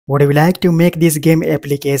Would you like to make this game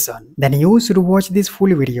application? Then you should watch this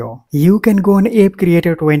full video. You can go on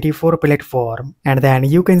𝒕𝒉𝒂𝒏𝒌 platform and then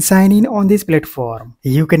you can sign in on this platform.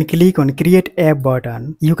 You can click on create app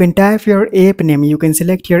button. You can type your app name. You can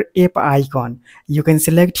select your app icon. You can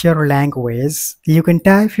select your language. You can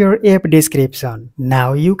type your app description.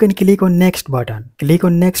 Now you can click on next button. Click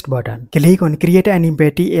on next button. Click on create an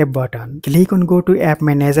empty app button. Click on go to app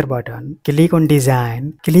manager button. Click on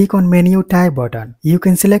design. Click on menu type button. You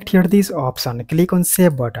can select here this option. Click on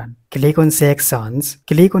save button. Click on sections.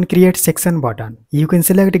 Click on create section button. You can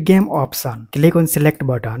select game option. Click on select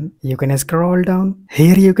button. You can scroll down.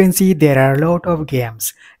 Here you can see there are a lot of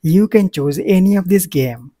games. You can choose any of this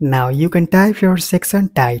game. Now you can type your section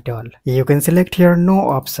title. You can select here no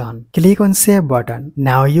option. Click on save button.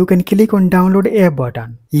 Now you can click on download app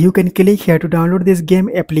button. You can click here to download this game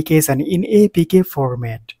application in APK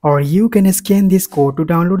format. Or you can scan this code to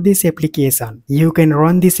download this application. You can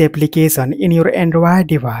run this application in your Android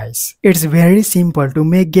device. It's very simple to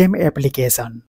make game application.